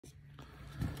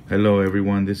Hello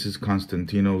everyone, this is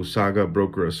Constantino Usaga,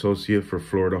 broker associate for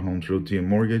Florida Homes Realty and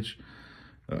Mortgage.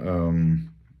 You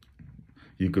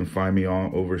can find me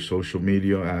all over social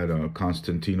media at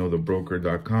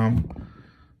ConstantinoTheBroker.com.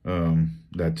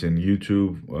 That's in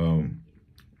YouTube,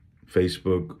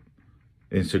 Facebook,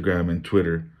 Instagram, and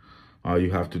Twitter. All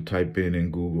you have to type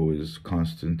in Google is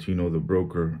Constantino the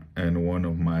Broker, and one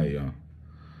of my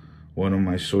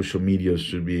social medias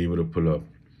should be able to pull up.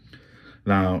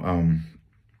 Now,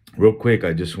 real quick,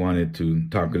 I just wanted to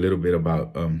talk a little bit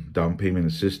about down payment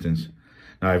assistance.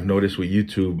 Now, I've noticed with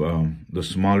YouTube, the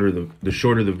shorter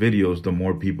the videos, the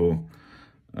more people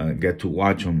get to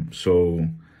watch them. So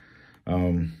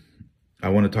I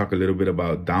want to talk a little bit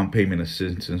about down payment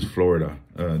assistance Florida,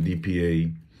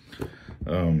 DPA.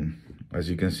 As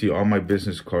you can see, all my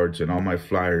business cards and all my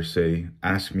flyers say,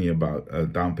 ask me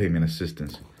about down payment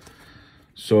assistance.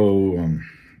 So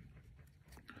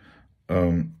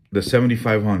the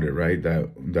 7,500, right? That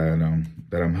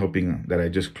I'm helping. That I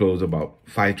just closed about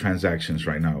 5 transactions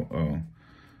right now.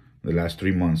 The last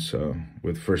 3 months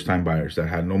with first-time buyers that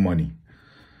had no money.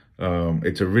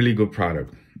 It's a really good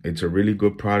product. It's a really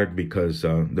good product because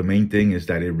the main thing is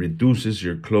that it reduces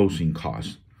your closing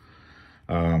costs.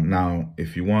 Now,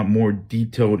 if you want more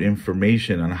detailed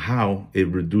information on how it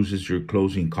reduces your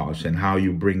closing costs and how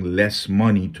you bring less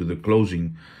money to the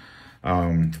closing,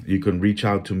 you can reach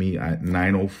out to me at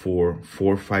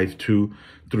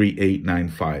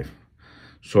 904-452-3895.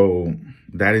 So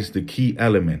that is the key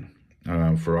element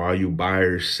for all you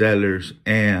buyers, sellers,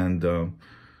 and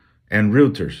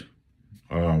realtors,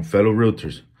 fellow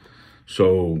realtors.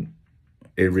 So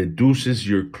it reduces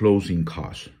your closing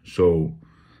costs. So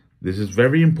this is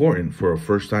very important for a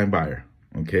first-time buyer,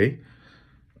 okay?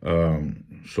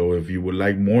 So if you would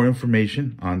like more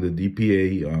information on the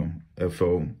DPA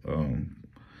FO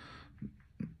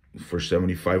for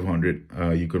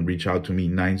 7,500, you can reach out to me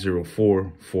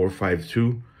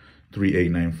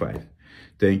 904-452-3895.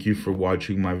 Thank you for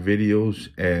watching my videos,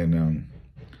 and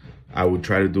I will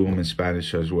try to do them in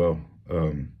Spanish as well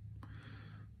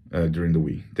during the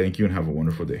week. Thank you and have a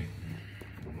wonderful day.